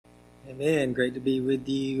Amen. Great to be with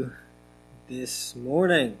you this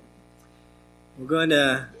morning. We're going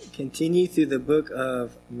to continue through the book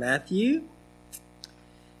of Matthew,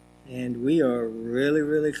 and we are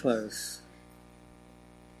really close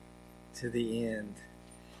to the end.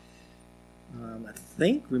 I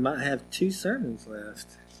think we might have 2 sermons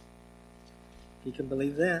left. If you can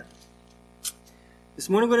believe that. This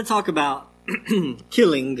morning we're going to talk about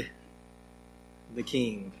killing the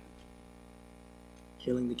king.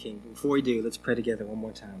 Killing the king. But before we do, let's pray together one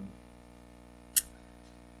more time.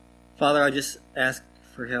 Father, I just ask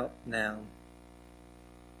for help now,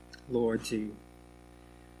 Lord, to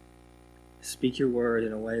speak your word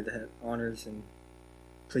in a way that honors and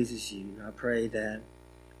pleases you. I pray that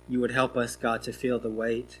you would help us, God, to feel the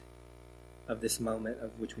weight of this moment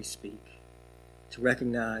of which we speak, to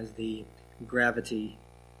recognize the gravity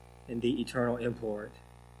and the eternal import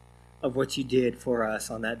of what you did for us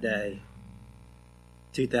on that day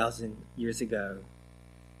 2,000 years ago,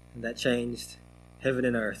 and that changed heaven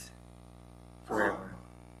and earth forever.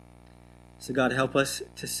 So God, help us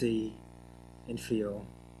to see and feel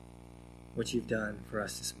what you've done for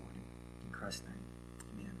us this morning. In Christ's name,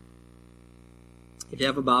 amen. If you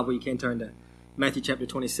have a Bible, you can turn to Matthew chapter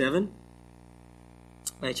 27.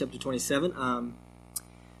 Matthew chapter 27.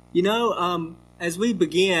 As we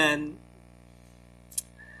begin,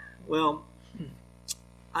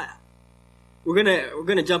 we're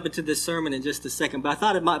gonna jump into this sermon in just a second, but I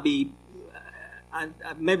thought it might be, I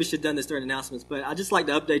maybe should have done this during announcements, but I'd just like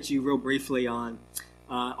to update you real briefly on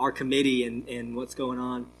our committee and what's going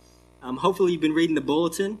on. Hopefully you've been reading the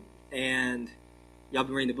bulletin, and y'all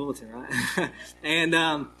been reading the bulletin, right?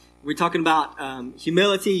 And we're talking about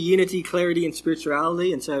humility, unity, clarity, and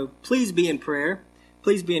spirituality, and so please be in prayer.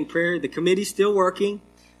 Please be in prayer. The committee's still working.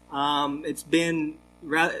 It's been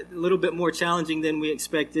a little bit more challenging than we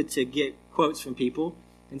expected to get quotes from people,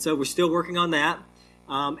 and so we're still working on that.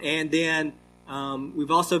 And then we've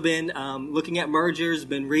also been looking at mergers,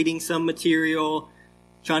 been reading some material,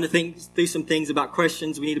 trying to think through some things about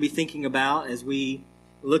questions we need to be thinking about as we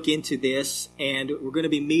look into this. And we're going to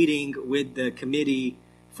be meeting with the committee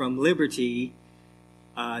from Liberty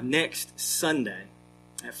next Sunday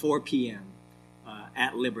at 4 p.m.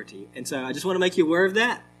 At Liberty. And so I just want to make you aware of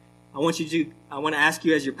that. I want to ask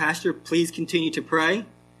you as your pastor, please continue to pray.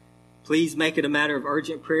 Please make it a matter of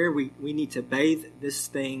urgent prayer. We need to bathe this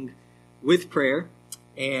thing with prayer.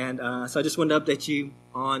 And so I just wanted to update you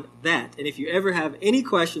on that. And if you ever have any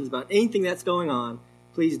questions about anything that's going on,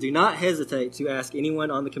 please do not hesitate to ask anyone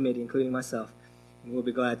on the committee, including myself. And we'll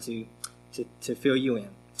be glad to fill you in.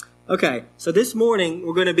 Okay, so this morning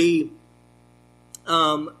we're going to be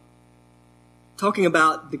talking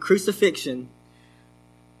about the crucifixion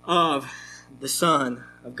of the Son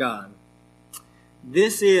of God.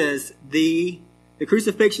 This is the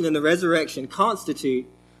crucifixion and the resurrection constitute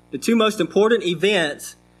the 2 most important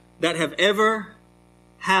events that have ever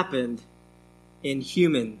happened in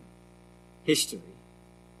human history.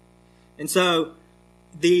 And so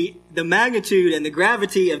the magnitude and the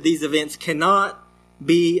gravity of these events cannot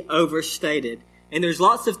be overstated. And there's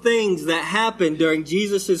lots of things that happened during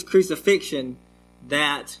Jesus' crucifixion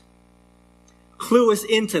that clue us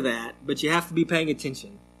into that, but you have to be paying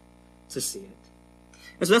attention to see it.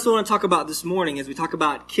 And so that's what I want to talk about this morning as we talk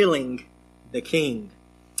about killing the king.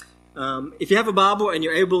 If you have a Bible and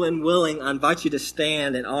you're able and willing, I invite you to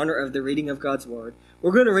stand in honor of the reading of God's Word.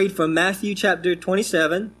 We're going to read from Matthew chapter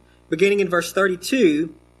 27, beginning in verse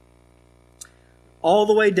 32, all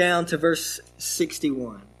the way down to verse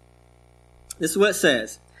 61. This is what it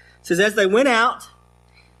says. It says, as they went out,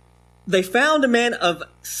 they found a man of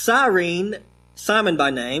Cyrene, Simon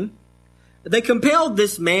by name. They compelled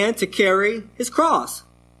this man to carry his cross.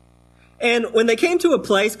 And when they came to a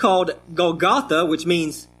place called Golgotha, which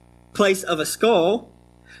means place of a skull,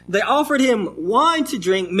 they offered him wine to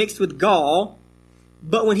drink mixed with gall,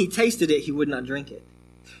 but when he tasted it, he would not drink it.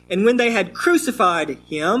 And when they had crucified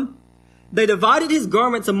him, they divided his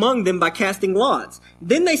garments among them by casting lots.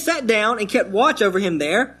 Then they sat down and kept watch over him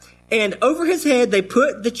there, and over his head they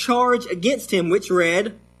put the charge against him, which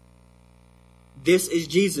read, "This is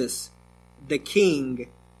Jesus, the King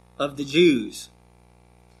of the Jews."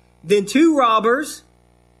 Then 2 robbers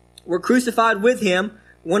were crucified with him,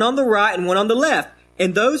 one on the right and one on the left.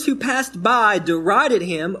 And those who passed by derided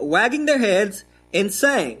him, wagging their heads and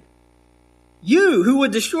saying, "You who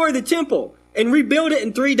would destroy the temple and rebuild it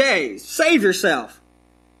in 3 days, save yourself.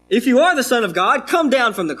 If you are the Son of God, come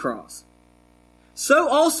down from the cross." So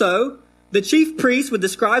also the chief priests with the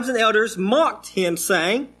scribes and elders mocked him,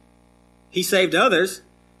 saying, "He saved others.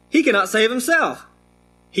 He cannot save himself.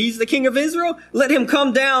 He's the King of Israel. Let him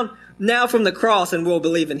come down now from the cross and we'll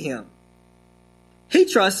believe in him." He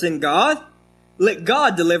trusts in God. Let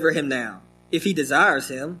God deliver him now, if he desires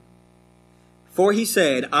him. For he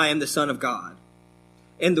said, I am the Son of God.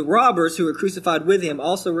 And the robbers who were crucified with him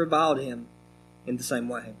also reviled him in the same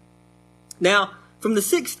way. Now, from the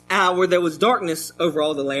 6th hour there was darkness over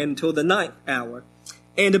all the land until the 9th hour.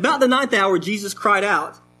 And about the 9th hour Jesus cried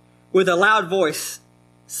out with a loud voice,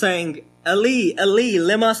 saying, Eli, Eli,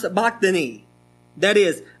 lema sabachthani. That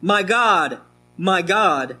is, my God,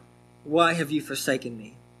 why have you forsaken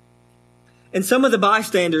me? And some of the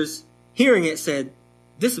bystanders, hearing it, said,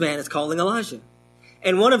 this man is calling Elijah.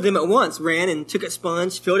 And one of them at once ran and took a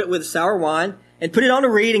sponge, filled it with sour wine, and put it on a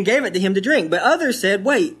reed and gave it to him to drink. But others said,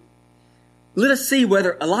 wait, let us see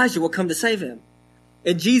whether Elijah will come to save him.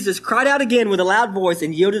 And Jesus cried out again with a loud voice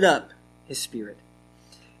and yielded up his spirit.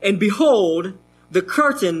 And behold, the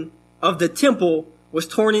curtain of the temple was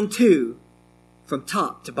torn in two from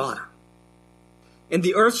top to bottom. And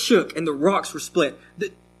the earth shook and the rocks were split.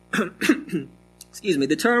 The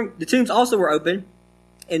tombs also were open,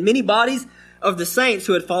 and many bodies of the saints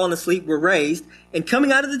who had fallen asleep were raised. And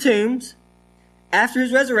coming out of the tombs, after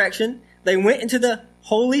his resurrection, they went into the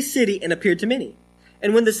holy city and appeared to many.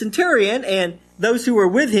 And when the centurion and those who were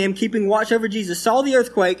with him, keeping watch over Jesus, saw the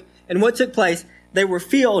earthquake and what took place, they were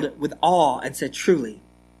filled with awe and said, truly,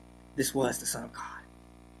 this was the Son of God.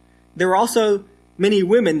 There were also many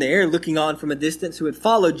women there looking on from a distance who had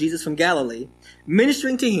followed Jesus from Galilee,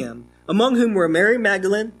 ministering to him, among whom were Mary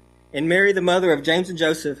Magdalene and Mary, the mother of James and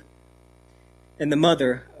Joseph, and the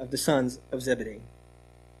mother of the sons of Zebedee.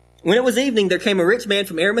 When it was evening, there came a rich man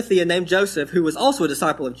from Arimathea named Joseph, who was also a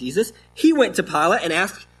disciple of Jesus. He went to Pilate and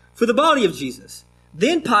asked for the body of Jesus.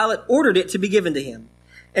 Then Pilate ordered it to be given to him.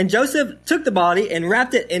 And Joseph took the body and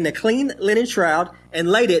wrapped it in a clean linen shroud and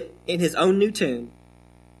laid it in his own new tomb,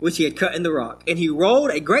 which he had cut in the rock. And he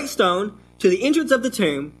rolled a great stone to the entrance of the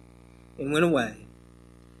tomb and went away.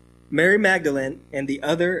 Mary Magdalene and the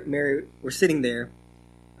other Mary were sitting there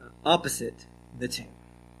opposite the tomb.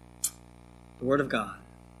 The word of God.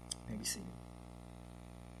 May be seen.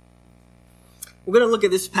 We're going to look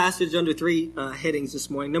at this passage under three headings this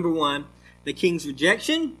morning. Number one, the king's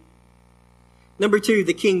rejection. Number two,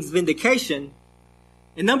 the king's vindication.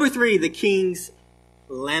 And number three, the king's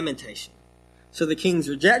lamentation. So the king's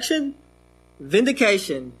rejection,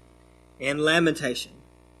 vindication, and lamentation.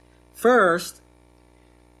 First,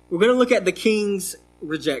 we're going to look at the king's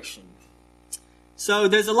rejection. So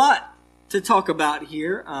there's a lot to talk about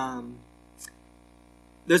here.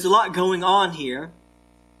 There's a lot going on here.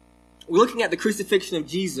 We're looking at the crucifixion of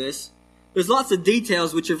Jesus. There's lots of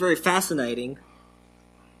details which are very fascinating.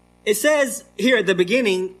 It says here at the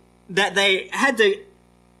beginning that they had to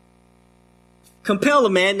compel a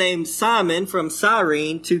man named Simon from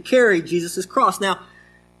Cyrene to carry Jesus' cross. Now,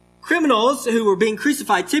 criminals who were being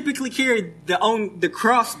crucified typically carried the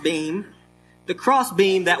cross beam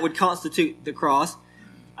that would constitute the cross,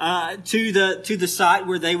 to the site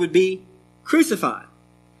where they would be crucified.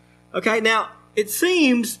 Okay, now it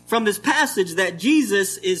seems from this passage that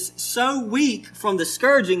Jesus is so weak from the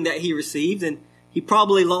scourging that he received, and he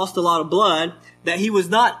probably lost a lot of blood, that he was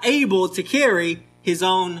not able to carry his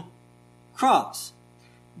own cross.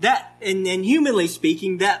 That, and humanly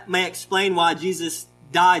speaking, that may explain why Jesus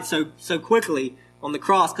died so quickly on the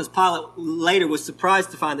cross, because Pilate later was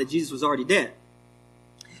surprised to find that Jesus was already dead.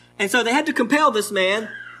 And so they had to compel this man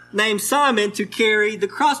named Simon to carry the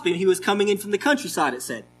crossbeam. He was coming in from the countryside, it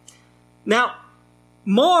said. Now,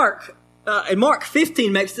 Mark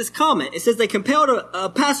 15 makes this comment. It says they compelled a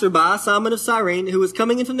passerby, Simon of Cyrene, who was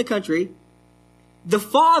coming in from the country, the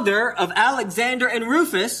father of Alexander and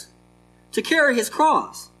Rufus, to carry his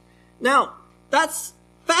cross. Now, that's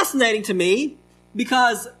fascinating to me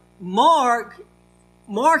because Mark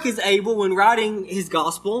is able, when writing his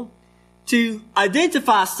gospel, to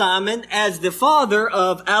identify Simon as the father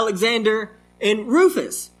of Alexander and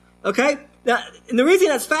Rufus. Okay? Now, and the reason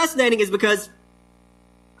that's fascinating is because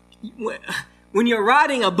when you're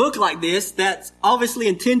writing a book like this that's obviously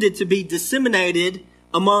intended to be disseminated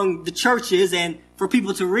among the churches and for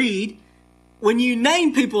people to read, when you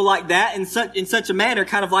name people like that in such a manner,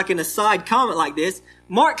 kind of like an aside comment like this,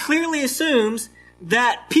 Mark clearly assumes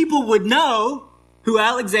that people would know who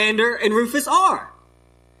Alexander and Rufus are.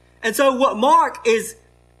 And so what Mark is,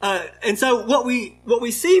 what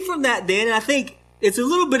we see from that then, and I think it's a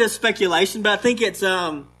little bit of speculation, but I think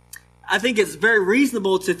it's very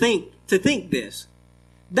reasonable to think this.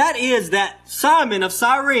 That is that Simon of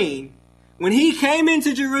Cyrene, when he came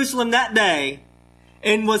into Jerusalem that day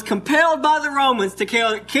and was compelled by the Romans to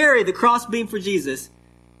carry the crossbeam for Jesus,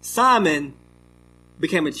 Simon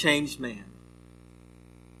became a changed man.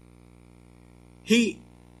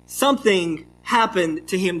 Something happened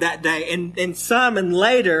to him that day. And Simon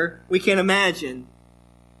later, we can imagine,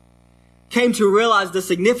 came to realize the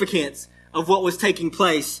significance of what was taking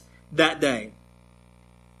place that day.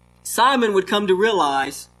 Simon would come to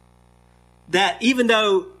realize that even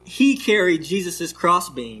though he carried Jesus'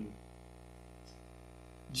 crossbeam,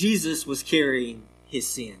 Jesus was carrying his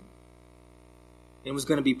sin and was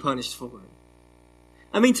going to be punished for it.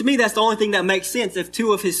 I mean, to me, that's the only thing that makes sense if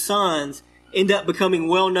two of his sons end up becoming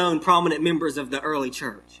well-known, prominent members of the early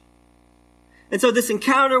church. And so this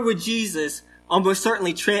encounter with Jesus almost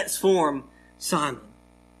certainly transformed Simon.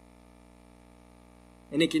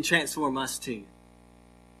 And it can transform us too.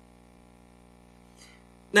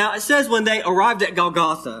 Now, it says when they arrived at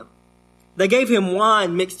Golgotha, they gave him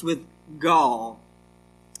wine mixed with gall.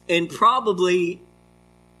 And probably,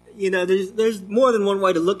 there's more than one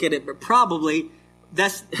way to look at it, but probably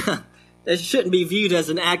that shouldn't be viewed as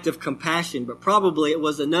an act of compassion, but probably it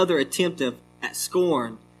was another attempt at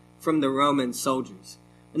scorn from the Roman soldiers.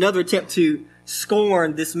 Another attempt to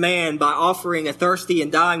scorn this man by offering a thirsty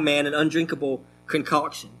and dying man an undrinkable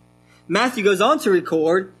concoction. Matthew goes on to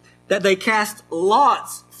record that they cast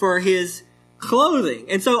lots for his clothing.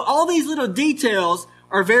 And so all these little details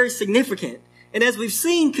are very significant. And as we've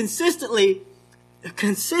seen consistently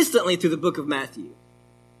through the book of Matthew,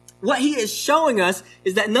 what he is showing us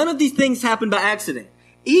is that none of these things happened by accident.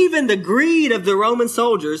 Even the greed of the Roman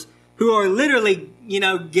soldiers who are literally,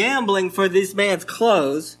 gambling for this man's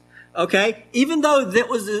clothes, okay? Even though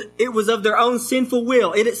it was of their own sinful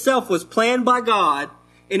will, it itself was planned by God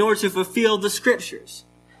in order to fulfill the scriptures.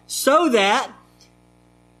 So that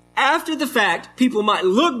after the fact, people might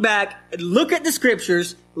look back, look at the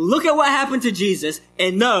scriptures, look at what happened to Jesus,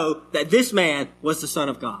 and know that this man was the Son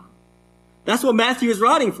of God. That's what Matthew is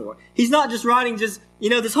writing for. He's not just writing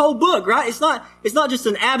this whole book, right? It's not just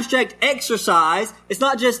an abstract exercise. It's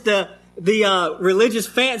not just the religious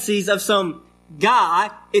fancies of some guy.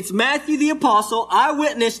 It's Matthew the apostle,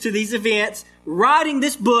 eyewitness to these events, writing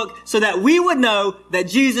this book so that we would know that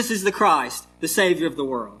Jesus is the Christ, the Savior of the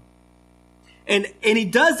world. And he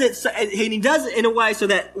does it in a way so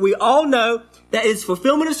that we all know that it's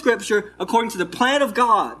fulfillment of Scripture according to the plan of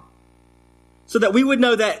God. So that we would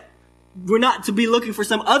know that we're not to be looking for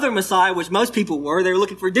some other Messiah, which most people were. They were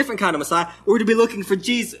looking for a different kind of Messiah. We're to be looking for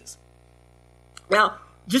Jesus. Now,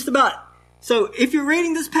 so if you're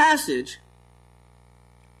reading this passage,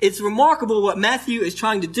 it's remarkable what Matthew is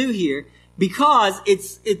trying to do here, because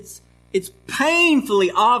it's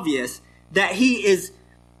painfully obvious that he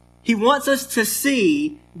wants us to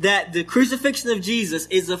see that the crucifixion of Jesus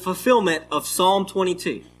is a fulfillment of Psalm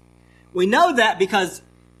 22. We know that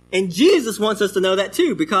and Jesus wants us to know that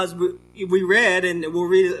too, because we read, and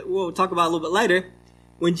we'll talk about it a little bit later,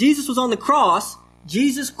 when Jesus was on the cross,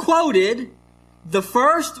 Jesus quoted the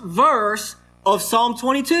first verse of Psalm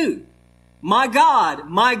 22. My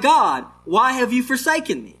God, why have you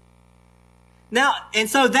forsaken me? Now, and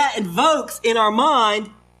so that invokes in our mind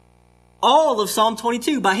all of Psalm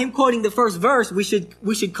 22. By him quoting the first verse, we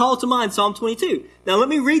should call to mind Psalm 22. Now let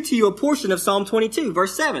me read to you a portion of Psalm 22,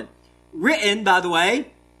 verse 7. Written, by the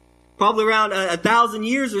way, probably around 1,000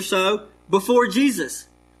 years or so before Jesus.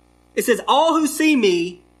 It says, all who see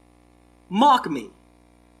me mock me.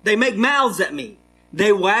 They make mouths at me.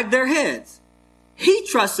 They wag their heads. He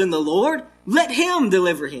trusts in the Lord. Let him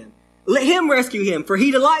deliver him. Let him rescue him, for he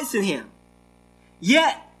delights in him.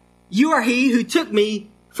 Yet you are he who took me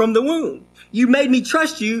from the womb. You made me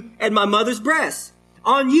trust you at my mother's breast.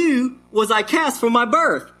 On you was I cast from my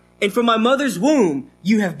birth, and from my mother's womb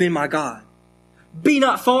you have been my God. Be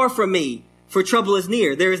not far from me, for trouble is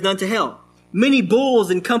near. There is none to help. Many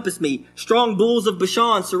bulls encompass me. Strong bulls of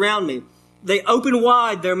Bashan surround me. They open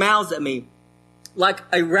wide their mouths at me, like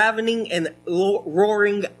a ravening and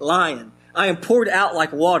roaring lion. I am poured out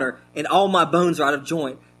like water, and all my bones are out of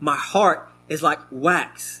joint. My heart is like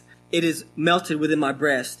wax. It is melted within my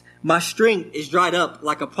breast. My strength is dried up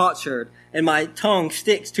like a potsherd, and my tongue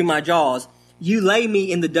sticks to my jaws. You lay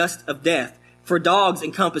me in the dust of death, for dogs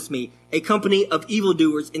encompass me. A company of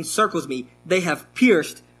evildoers encircles me. They have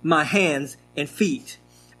pierced my hands and feet.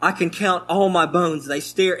 I can count all my bones. They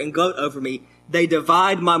stare and gloat over me. They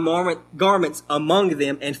divide my garments among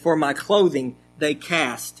them, and for my clothing they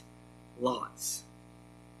cast lots.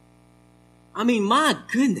 I mean, my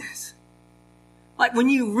goodness. Like when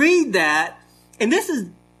you read that, and that's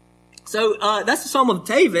the Psalm of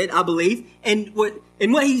David, I believe, and what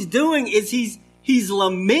he's doing is he's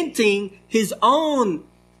lamenting his own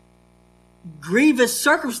grievous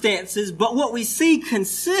circumstances. But what we see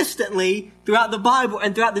consistently throughout the Bible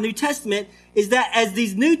and throughout the New Testament is that as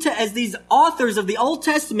these authors of the Old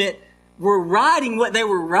Testament were writing what they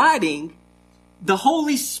were writing, the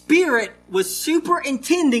Holy Spirit was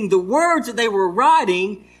superintending the words that they were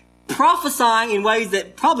writing, prophesying in ways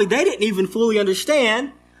that probably they didn't even fully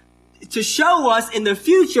understand, to show us in the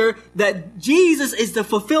future that Jesus is the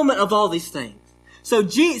fulfillment of all these things. So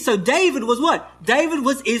David was what? David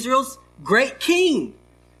was Israel's great king,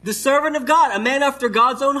 the servant of God, a man after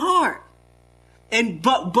God's own heart.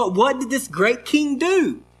 But what did this great king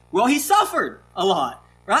do? Well, he suffered a lot,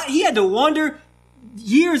 right? He had to wander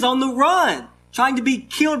years on the run, trying to be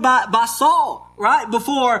killed by Saul, right?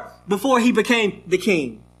 Before he became the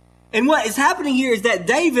king. And what is happening here is that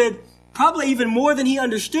David, probably even more than he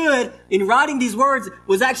understood in writing these words,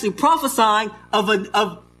 was actually prophesying of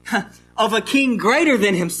a king greater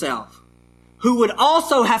than himself, who would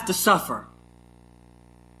also have to suffer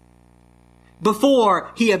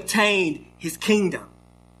before he obtained his kingdom.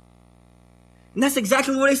 And that's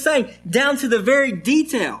exactly what he's saying, down to the very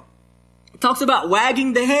detail. It talks about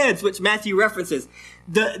wagging the heads, which Matthew references.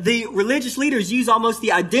 The religious leaders use almost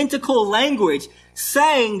the identical language,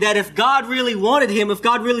 saying that if God really wanted him, if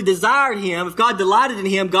God really desired him, if God delighted in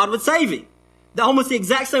him, God would save him. Almost the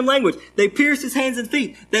exact same language. They pierce his hands and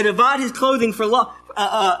feet. They divide his clothing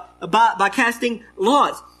by casting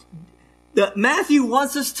lots. Matthew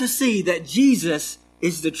wants us to see that Jesus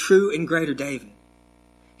is the true and greater David.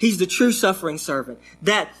 He's the true suffering servant.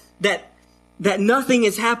 That nothing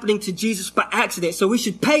is happening to Jesus by accident. So we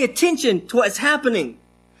should pay attention to what's happening.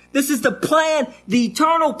 This is the plan, the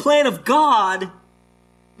eternal plan of God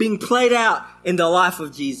being played out in the life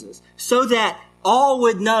of Jesus, so that all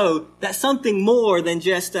would know that something more than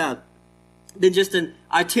just an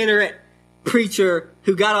itinerant preacher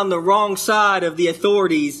who got on the wrong side of the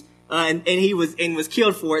authorities and was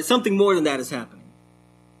killed for it. Something more than that is happening.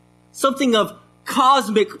 Something of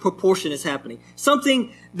cosmic proportion is happening.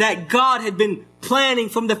 Something that God had been planning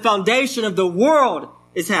from the foundation of the world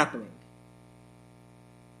is happening.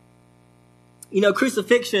 You know,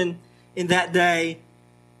 crucifixion in that day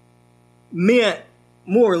meant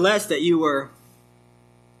more or less that you were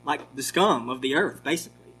like the scum of the earth,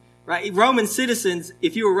 basically. Right? Roman citizens,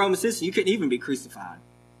 if you were a Roman citizen, you couldn't even be crucified.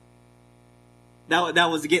 That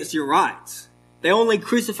was against your rights. They only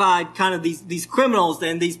crucified kind of these criminals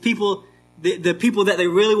and these people, the people that they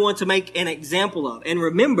really want to make an example of. And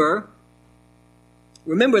remember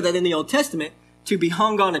that in the Old Testament, to be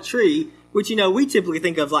hung on a tree, which, you know, we typically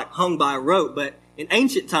think of like hung by a rope, but in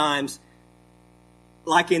ancient times,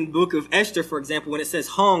 like in the book of Esther, for example, when it says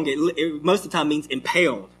hung, it most of the time means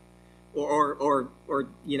impaled or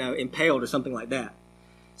you know, impaled or something like that.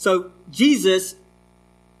 So Jesus,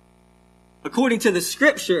 according to the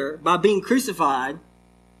scripture, by being crucified,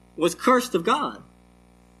 was cursed of God.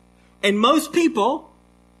 And most people,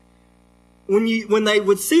 when they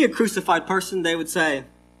would see a crucified person, they would say,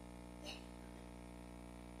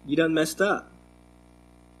 "You done messed up.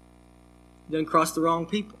 You done crossed the wrong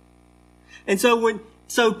people." And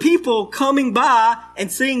so people coming by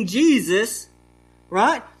and seeing Jesus,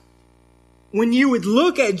 right? When you would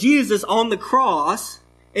look at Jesus on the cross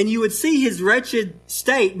and you would see his wretched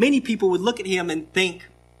state, many people would look at him and think,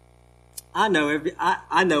 I know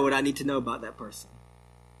what I need to know about that person.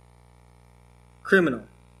 Criminal.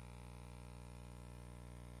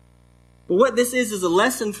 But what this is a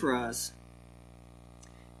lesson for us,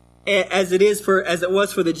 as it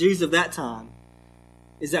was for the Jews of that time,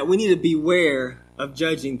 is that we need to beware of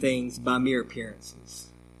judging things by mere appearances.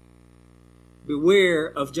 Beware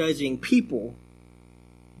of judging people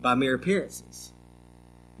by mere appearances.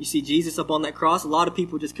 You see Jesus up on that cross, a lot of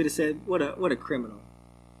people just could have said, what a criminal.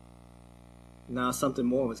 No, something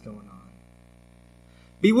more was going on.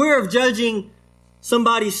 Beware of judging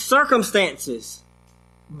somebody's circumstances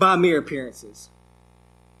by mere appearances.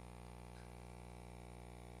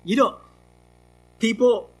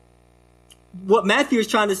 What Matthew is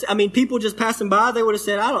trying to say, people just passing by, they would have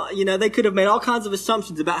said, they could have made all kinds of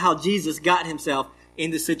assumptions about how Jesus got himself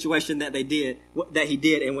in the situation that he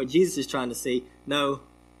did. And what Jesus is trying to say, no,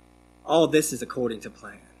 all this is according to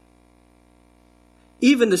plan.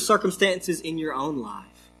 Even the circumstances in your own life.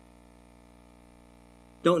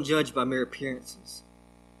 Don't judge by mere appearances.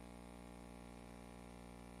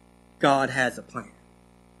 God has a plan.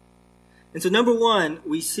 And so number one,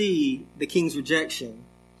 we see the king's rejection.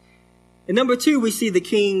 And number two, we see the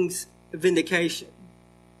king's vindication.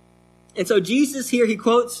 And so Jesus here, he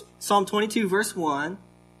quotes Psalm 22 verse 1.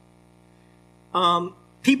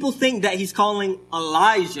 People think that he's calling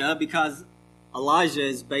Elijah because Elijah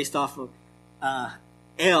is based off of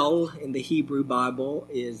El in the Hebrew Bible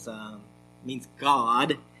means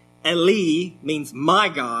God. Eli means my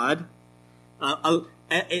God.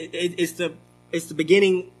 It's the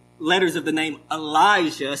beginning letters of the name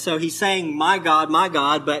Elijah. So he's saying, my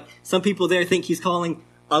God, but some people there think he's calling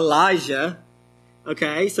Elijah.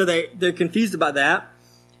 Okay, so they're confused about that.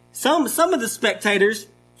 Some of the spectators,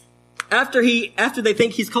 after they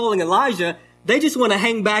think he's calling Elijah, they just want to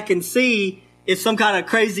hang back and see if some kind of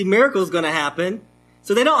crazy miracle is going to happen.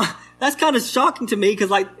 So that's kind of shocking to me, because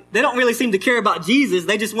they don't really seem to care about Jesus.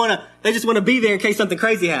 They just want to be there in case something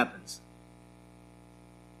crazy happens.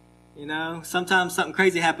 You know, sometimes something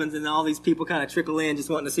crazy happens and all these people kind of trickle in just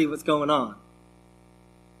wanting to see what's going on.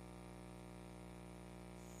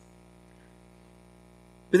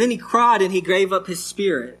 But then he cried and he gave up his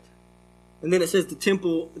spirit. And then it says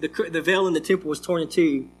the veil in the temple was torn in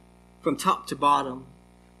two from top to bottom.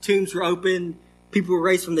 Tombs were opened. People were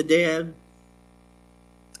raised from the dead.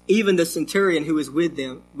 Even the centurion who was with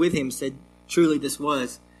him said, truly this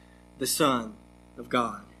was the Son of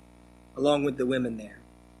God, along with the women there.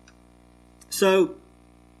 So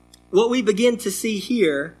what we begin to see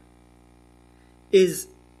here is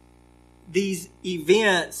these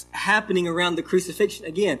events happening around the crucifixion.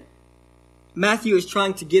 Again, Matthew is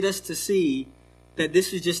trying to get us to see that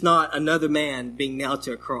this is just not another man being nailed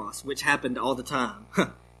to a cross, which happened all the time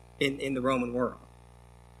in the Roman world.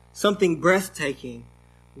 Something breathtaking,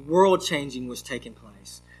 world-changing was taking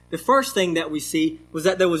place. The first thing that we see was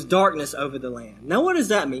that there was darkness over the land. Now, what does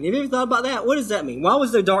that mean? Have you ever thought about that? What does that mean? Why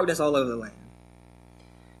was there darkness all over the land?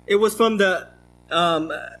 It was from the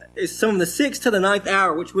 6th to the 9th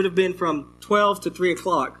hour, which would have been from 12 to 3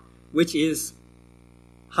 o'clock, which is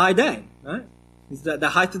high day, right? It's the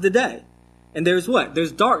height of the day. And there's what?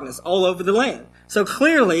 There's darkness all over the land. So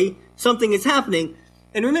clearly something is happening.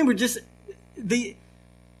 And remember, just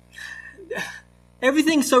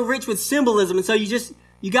everything's so rich with symbolism. And so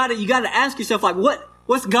you got to ask yourself, like,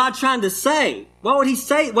 what's God trying to say? Why would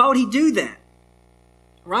he do that?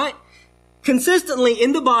 Right? Consistently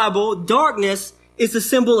in the Bible, darkness is a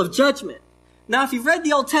symbol of judgment. Now, if you've read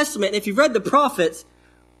the Old Testament, and if you've read the prophets,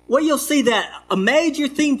 what you'll see that a major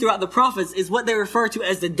theme throughout the prophets is what they refer to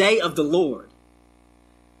as the day of the Lord.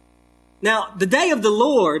 Now, the day of the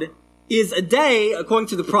Lord is a day, according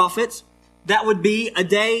to the prophets, that would be a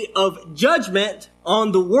day of judgment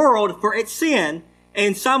on the world for its sin,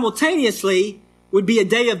 and simultaneously would be a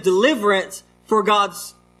day of deliverance for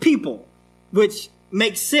God's people, which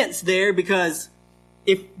makes sense there, because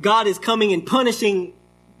if God is coming and punishing,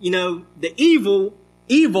 the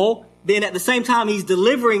evil, then at the same time he's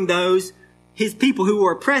delivering his people who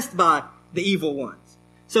were oppressed by the evil ones.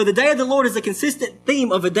 So the day of the Lord is a consistent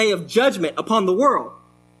theme of a day of judgment upon the world.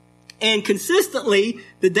 And consistently,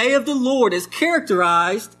 the day of the Lord is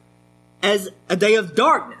characterized as a day of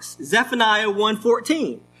darkness. Zephaniah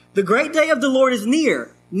 1:14. The great day of the Lord is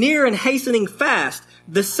near and hastening fast.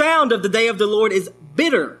 The sound of the day of the Lord is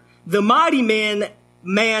bitter. The mighty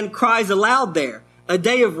man cries aloud there. A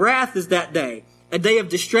day of wrath is that day. A day of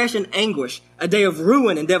distress and anguish. A day of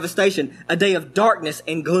ruin and devastation. A day of darkness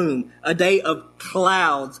and gloom. A day of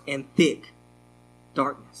clouds and thick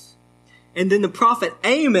darkness. And then the prophet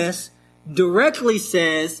Amos directly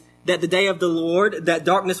says that the day of the Lord, that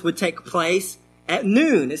darkness would take place at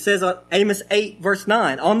noon. It says on Amos 8 verse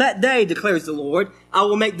 9, on that day, declares the Lord, I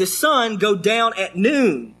will make the sun go down at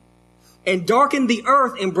noon and darken the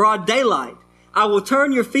earth in broad daylight. I will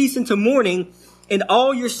turn your feasts into mourning and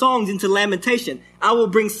all your songs into lamentation. I will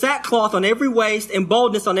bring sackcloth on every waist and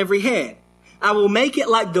baldness on every head. I will make it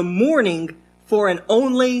like the morning for an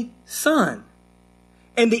only son,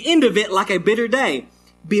 and the end of it like a bitter day.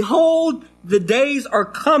 Behold, the days are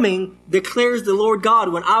coming, declares the Lord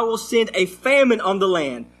God, when I will send a famine on the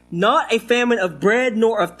land, not a famine of bread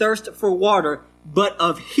nor of thirst for water, but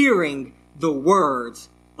of hearing the words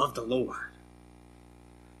of the Lord.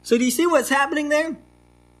 So do you see what's happening there?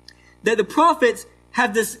 That the prophets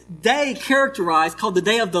have this day characterized called the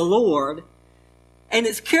day of the Lord, and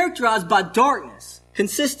it's characterized by darkness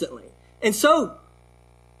consistently. And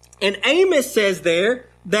Amos says there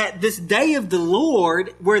that this day of the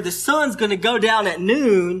Lord, where the sun's going to go down at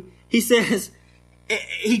noon,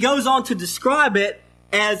 he goes on to describe it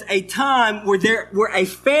as a time where a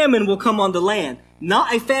famine will come on the land.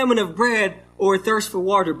 Not a famine of bread or a thirst for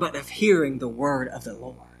water, but of hearing the word of the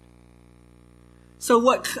Lord. So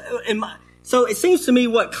it seems to me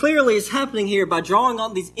what clearly is happening here by drawing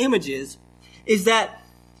on these images is that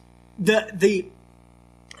the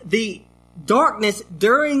darkness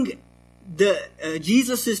during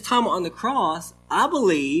Jesus' time on the cross, I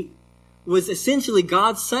believe, was essentially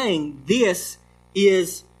God saying, this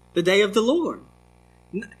is the day of the Lord.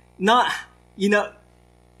 Not,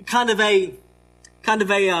 kind of a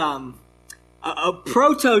a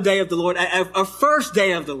proto day of the Lord, a first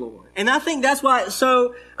day of the Lord. And I think that's why it's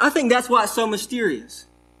so mysterious,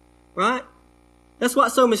 right? That's why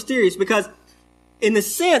it's so mysterious, because in a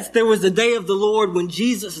sense, there was a day of the Lord when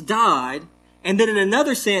Jesus died. And then in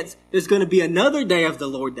another sense, there's going to be another day of the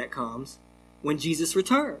Lord that comes when Jesus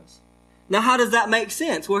returns. Now, how does that make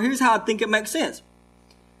sense? Well, here's how I think it makes sense.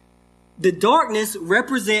 The darkness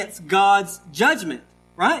represents God's judgment,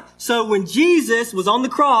 right? So when Jesus was on the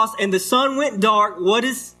cross and the sun went dark, what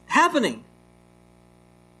is happening?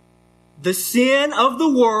 The sin of the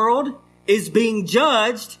world is being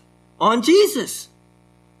judged on Jesus.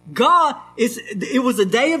 It was a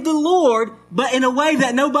day of the Lord, but in a way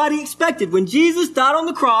that nobody expected. When Jesus died on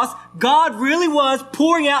the cross, God really was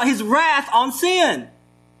pouring out his wrath on sin.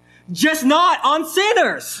 Just not on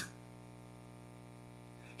sinners.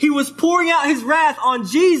 He was pouring out his wrath on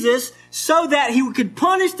Jesus so that he could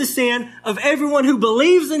punish the sin of everyone who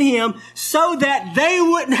believes in him, so that they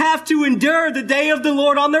wouldn't have to endure the day of the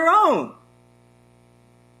Lord on their own.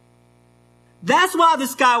 That's why the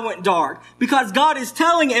sky went dark, because God is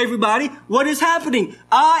telling everybody what is happening.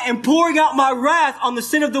 I am pouring out my wrath on the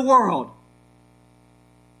sin of the world,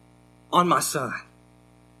 on my son,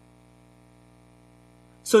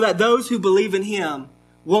 so that those who believe in him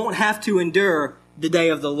won't have to endure the day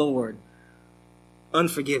of the Lord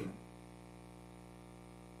unforgiven.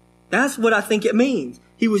 That's what I think it means.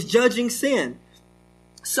 He was judging sin.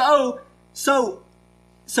 So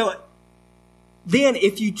then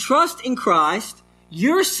if you trust in Christ,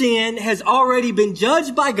 your sin has already been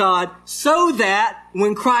judged by God, so that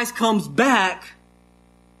when Christ comes back,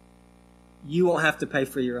 you won't have to pay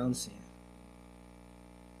for your own sin.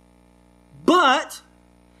 But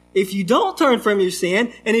if you don't turn from your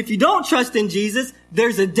sin, and if you don't trust in Jesus,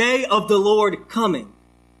 there's a day of the Lord coming.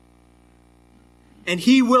 And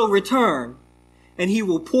he will return, and he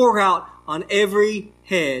will pour out on every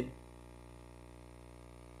head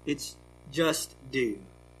its just due,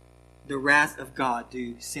 the wrath of God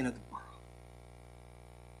due sin of the world.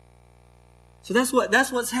 So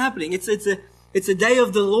that's what's happening. It's a day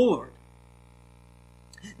of the Lord.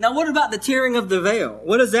 Now, what about the tearing of the veil?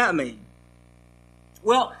 What does that mean?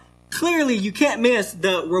 Well, clearly you can't miss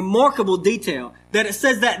the remarkable detail that it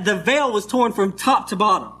says that the veil was torn from top to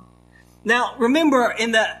bottom. Now, remember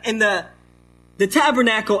in the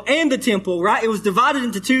tabernacle and the temple, right? It was divided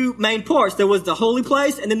into two main parts. There was the holy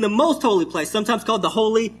place and then the most holy place, sometimes called the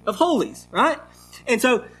Holy of Holies, right? And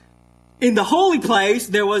so in the holy place,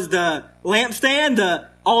 there was the lampstand, the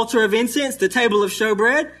altar of incense, the table of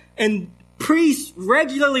showbread, and priests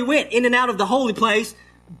regularly went in and out of the holy place,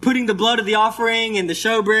 putting the blood of the offering and the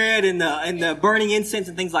showbread and the burning incense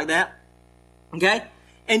and things like that. Okay?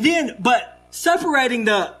 And then, but separating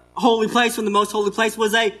the holy place from the most holy place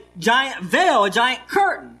was a giant veil, a giant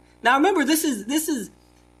curtain. Now remember, it's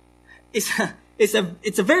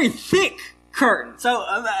a very thick curtain.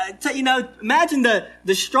 So, imagine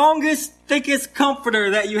the strongest, thickest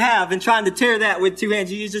comforter that you have, and trying to tear that with two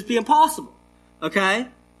hands, you'd just be impossible. Okay?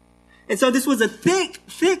 And so this was a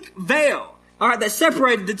thick veil, all right, that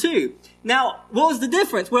separated the two. Now, what was the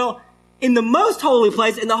difference? Well, in the most holy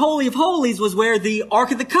place, in the Holy of Holies, was where the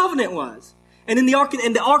Ark of the Covenant was. And the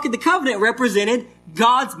Ark of the Covenant represented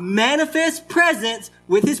God's manifest presence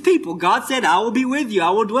with his people. God said, I will be with you.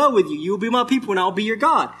 I will dwell with you. You will be my people and I will be your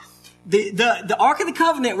God. The Ark of the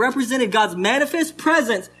Covenant represented God's manifest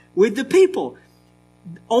presence with the people.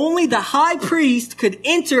 Only the high priest could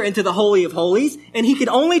enter into the Holy of Holies, and he could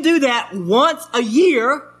only do that once a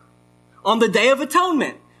year on the Day of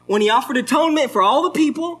Atonement, when he offered atonement for all the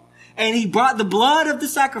people, and he brought the blood of the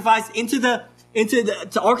sacrifice into the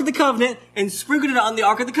Ark of the Covenant and sprinkled it on the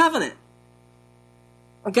Ark of the Covenant.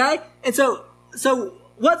 Okay? And so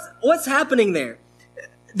what's happening there?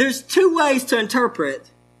 There's two ways to interpret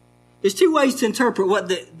what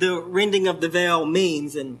the rending of the veil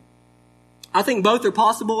means, and I think both are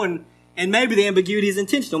possible, and maybe the ambiguity is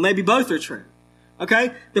intentional. Maybe both are true.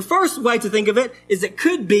 Okay? The first way to think of it is it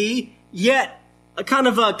could be yet a kind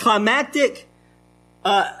of a climactic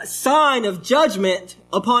sign of judgment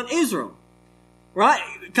upon Israel. Right?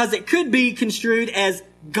 Because it could be construed as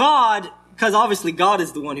God, because obviously God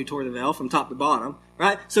is the one who tore the veil from top to bottom,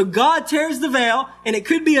 right? So God tears the veil, and it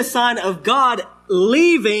could be a sign of God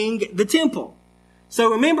leaving the temple.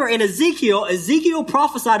 So remember in Ezekiel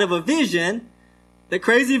prophesied of a vision, the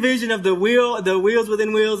crazy vision of the wheels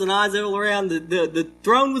within wheels and eyes all around, the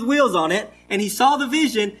throne with wheels on it, and he saw the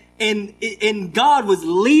vision, and God was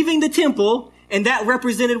leaving the temple, and that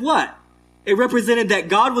represented what? It represented that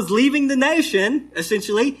God was leaving the nation,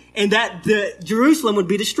 essentially, and that Jerusalem would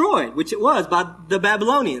be destroyed, which it was by the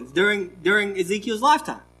Babylonians during Ezekiel's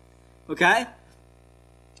lifetime. Okay?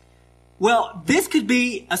 Well, this could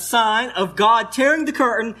be a sign of God tearing the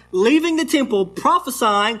curtain, leaving the temple,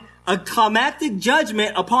 prophesying a climactic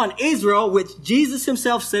judgment upon Israel, which Jesus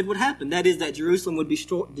himself said would happen. That is, that Jerusalem would be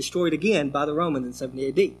destroyed again by the Romans in 70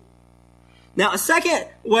 AD. Now, a second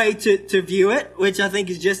way to view it, which I think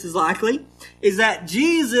is just as likely, is that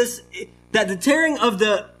that the tearing of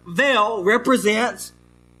the veil represents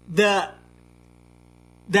that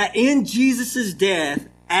in Jesus' death,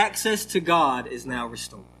 access to God is now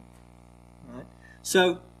restored. Right?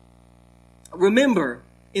 So, remember,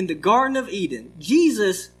 in the Garden of Eden,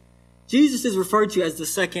 Jesus is referred to as the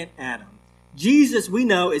second Adam. Jesus, we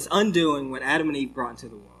know, is undoing what Adam and Eve brought into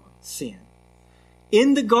the world, sin.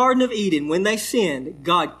 In the Garden of Eden, when they sinned,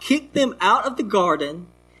 God kicked them out of the garden,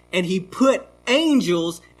 and he put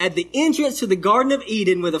angels at the entrance to the Garden of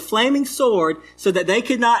Eden with a flaming sword so that they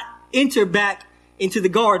could not enter back into the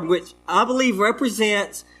garden, which I believe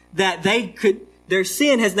represents that their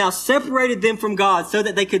sin has now separated them from God so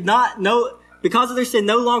that they could because of their sin,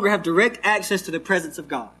 no longer have direct access to the presence of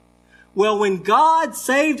God. Well, when God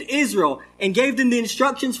saved Israel and gave them the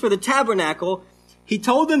instructions for the tabernacle, he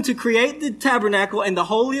told them to create the tabernacle and the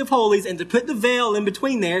Holy of Holies and to put the veil in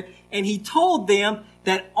between there. And he told them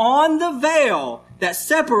that on the veil that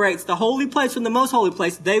separates the holy place from the most holy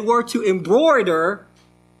place, they were to embroider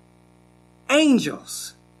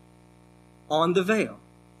angels on the veil.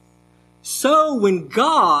 So when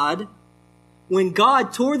God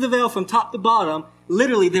tore the veil from top to bottom,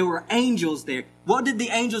 literally there were angels there. What did the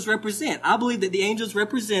angels represent? I believe that the angels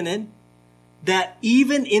represented that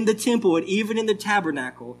even in the temple and even in the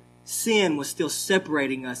tabernacle, sin was still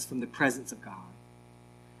separating us from the presence of God.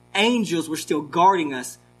 Angels were still guarding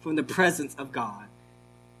us from the presence of God.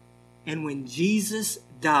 And when Jesus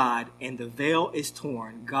died and the veil is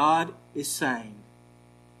torn, God is saying,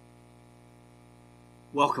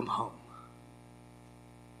 welcome home.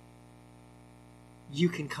 You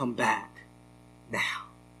can come back now.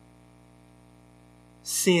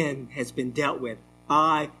 Sin has been dealt with.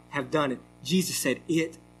 I have done it. Jesus said,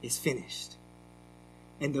 it is finished.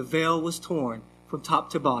 And the veil was torn from top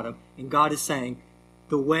to bottom. And God is saying,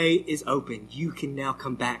 the way is open. You can now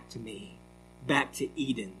come back to me. Back to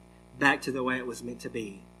Eden. Back to the way it was meant to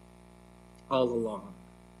be all along.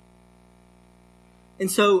 And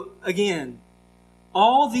so, again,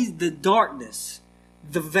 the darkness,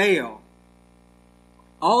 the veil,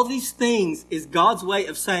 all these things is God's way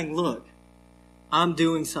of saying, look, I'm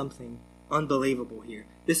doing something unbelievable here.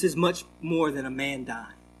 This is much more than a man dying.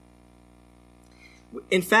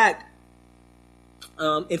 In fact,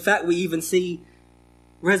 we even see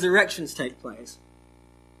resurrections take place.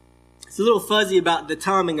 It's a little fuzzy about the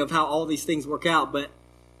timing of how all these things work out, but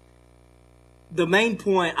the main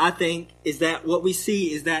point, I think, is that what we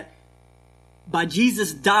see is that by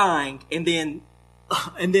Jesus dying and then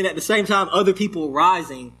at the same time other people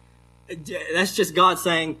rising, that's just God's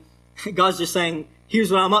just saying,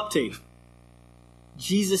 here's what I'm up to.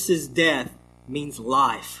 Jesus' death means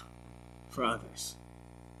life for others.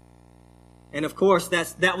 And of course,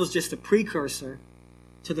 that was just a precursor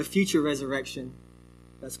to the future resurrection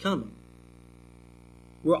that's coming.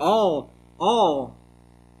 We're all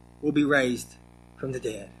will be raised from the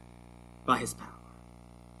dead by his power.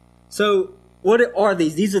 So, what are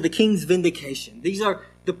these? These are the king's vindication. These are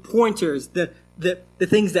the pointers, the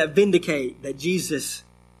things that vindicate that Jesus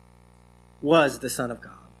was the Son of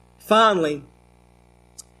God. Finally,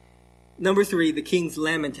 number 3, the king's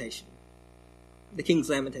lamentation. The king's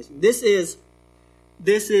lamentation. This is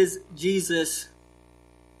Jesus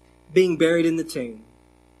being buried in the tomb.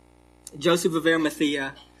 Joseph of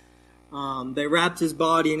Arimathea, they wrapped his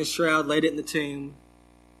body in a shroud, laid it in the tomb.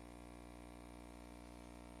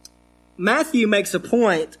 Matthew makes a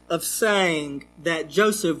point of saying that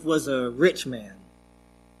Joseph was a rich man.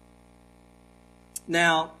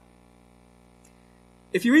 Now,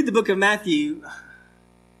 if you read the book of Matthew,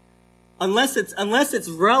 unless it's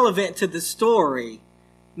relevant to the story,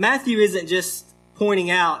 Matthew isn't just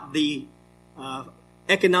pointing out the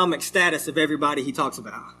economic status of everybody he talks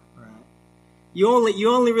about. Right? You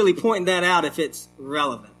only really point that out if it's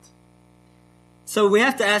relevant. So we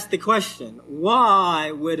have to ask the question,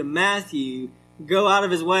 why would Matthew go out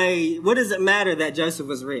of his way? What does it matter that Joseph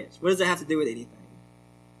was rich? What does it have to do with anything?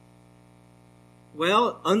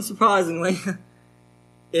 Well, unsurprisingly,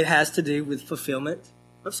 it has to do with fulfillment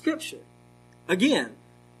of Scripture. Again,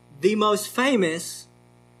 the most famous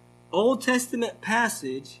Old Testament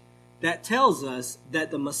passage that tells us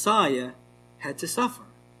that the Messiah had to suffer.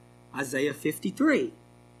 Isaiah 53.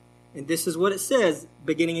 And this is what it says,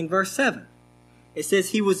 beginning in verse 7. It says,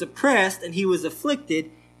 he was oppressed and he was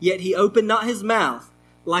afflicted, yet he opened not his mouth.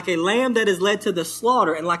 like a lamb that is led to the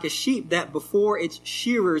slaughter, and like a sheep that before its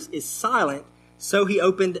shearers is silent, so he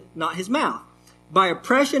opened not his mouth. By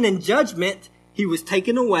oppression and judgment he was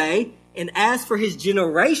taken away. And as for his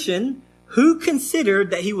generation, who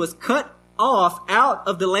considered that he was cut off out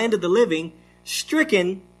of the land of the living,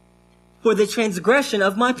 stricken for the transgression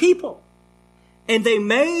of my people? And they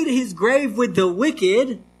made his grave with the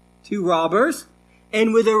wicked, 2 robbers,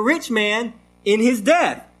 and with a rich man in his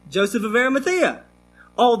death, Joseph of Arimathea.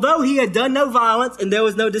 Although he had done no violence and there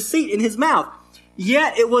was no deceit in his mouth,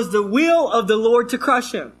 yet it was the will of the Lord to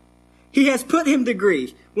crush him. He has put him to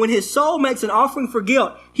grief. When his soul makes an offering for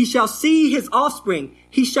guilt, he shall see his offspring.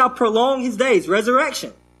 He shall prolong his days.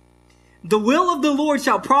 Resurrection. The will of the Lord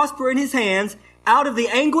shall prosper in his hands. Out of the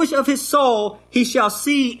anguish of his soul he shall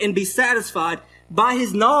see and be satisfied. By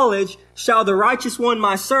his knowledge shall the righteous one,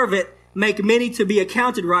 my servant, make many to be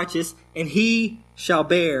accounted righteous, and he shall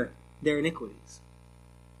bear their iniquities.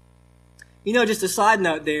 You know, just a side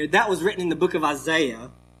note there, that was written in the book of Isaiah.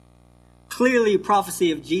 Clearly a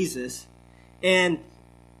prophecy of Jesus. And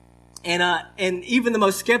even the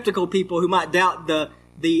most skeptical people who might doubt the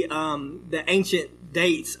ancient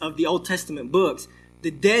dates of the Old Testament books,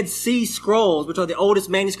 the Dead Sea Scrolls, which are the oldest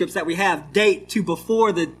manuscripts that we have, date to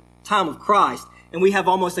before the time of Christ. And we have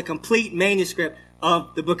almost a complete manuscript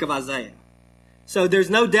of the book of Isaiah. So there's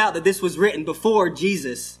no doubt that this was written before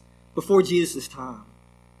Jesus' time.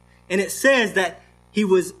 And it says that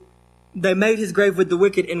they made his grave with the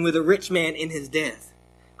wicked and with a rich man in his death.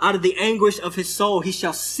 Out of the anguish of his soul he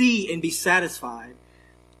shall see and be satisfied.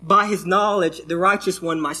 By his knowledge the righteous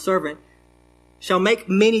one, my servant, shall make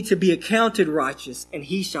many to be accounted righteous, and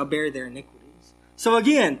he shall bear their iniquities. So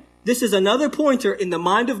again, this is another pointer in the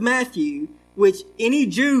mind of Matthew, which any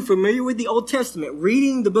Jew familiar with the Old Testament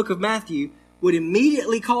reading the book of Matthew would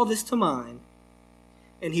immediately call this to mind.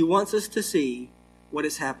 And he wants us to see what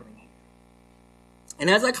is happening. And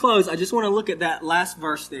as I close, I just want to look at that last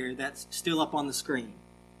verse there that's still up on the screen.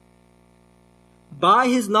 By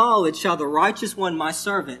his knowledge shall the righteous one, my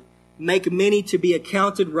servant, make many to be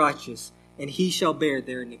accounted righteous, and he shall bear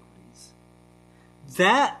their iniquities.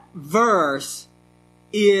 That verse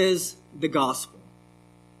is the gospel.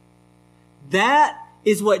 That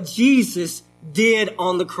is what Jesus did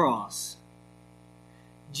on the cross.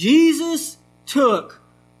 Jesus took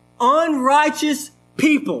unrighteous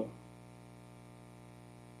people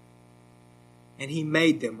and he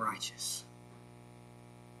made them righteous.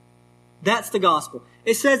 That's the gospel.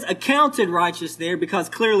 It says accounted righteous there because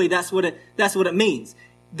clearly that's what it means.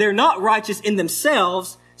 They're not righteous in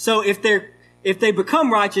themselves, so if they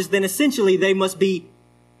become righteous, then essentially they must be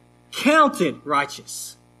counted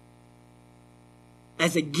righteous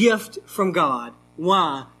as a gift from God.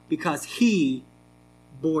 Why? Because he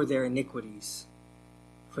bore their iniquities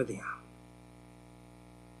for them.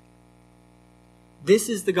 This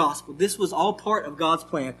is the gospel. This was all part of God's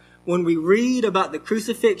plan. When we read about the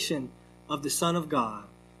crucifixion of the Son of God,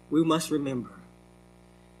 we must remember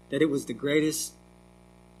that it was the greatest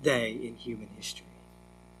day in human history.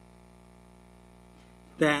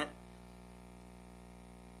 That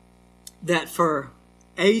for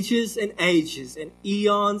ages and ages and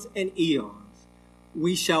eons,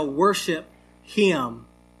 we shall worship him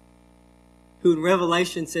who in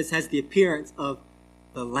Revelation says has the appearance of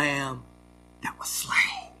the Lamb that was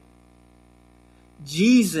slain.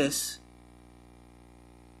 Jesus,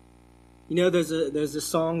 you know, there's a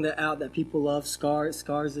song that people love,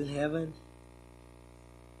 Scars in Heaven.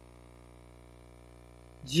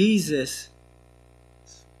 Jesus,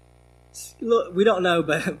 look, we don't know,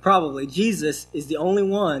 but probably Jesus is the only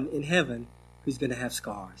one in heaven who's going to have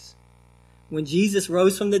scars. When Jesus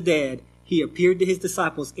rose from the dead, he appeared to his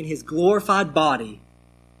disciples in his glorified body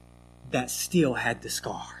that still had the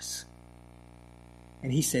scars.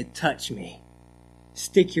 And he said, touch me.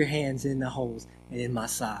 Stick your hands in the holes and in my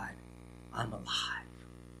side. I'm alive.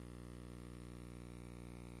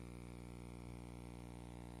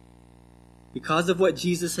 Because of what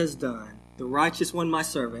Jesus has done, the righteous one, my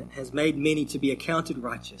servant, has made many to be accounted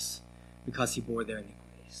righteous because he bore their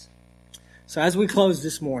iniquities. So as we close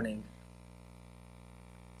this morning,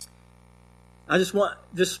 I just want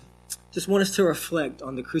us to reflect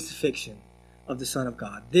on the crucifixion of the Son of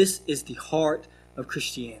God. This is the heart of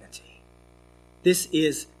Christianity. This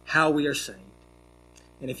is how we are saved.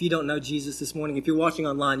 And if you don't know Jesus this morning, if you're watching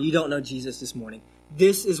online, you don't know Jesus this morning,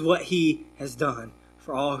 this is what he has done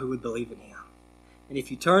for all who would believe in him. And if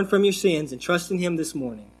you turn from your sins and trust in him this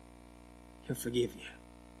morning, he'll forgive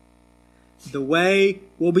you. The way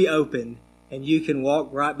will be opened and you can walk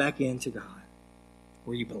right back into God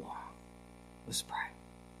where you belong. Let's pray.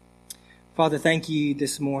 Father, thank you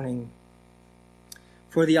this morning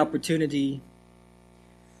for the opportunity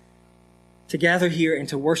to gather here and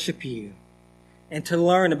to worship you and to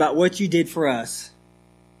learn about what you did for us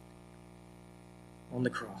on the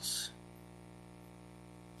cross.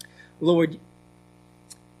 Lord,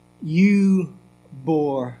 you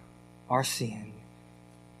bore our sin.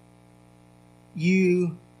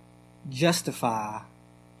 You justify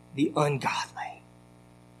the ungodly.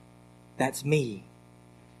 That's me.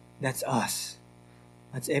 That's us.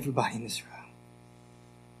 That's everybody in this room.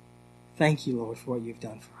 Thank you, Lord, for what you've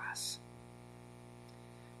done for us.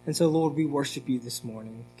 And so, Lord, we worship you this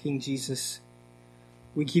morning. King Jesus,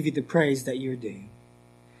 we give you the praise that you're due.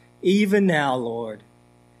 Even now, Lord,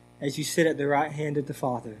 as you sit at the right hand of the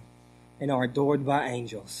Father and are adored by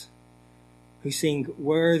angels who sing,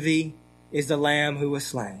 "Worthy is the Lamb who was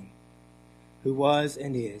slain, who was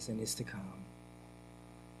and is to come."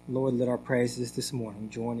 Lord, let our praises this morning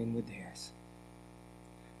join in with theirs.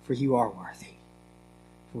 For you are worthy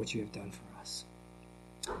for what you have done for us.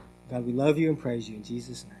 God, we love you and praise you in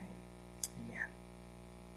Jesus' name.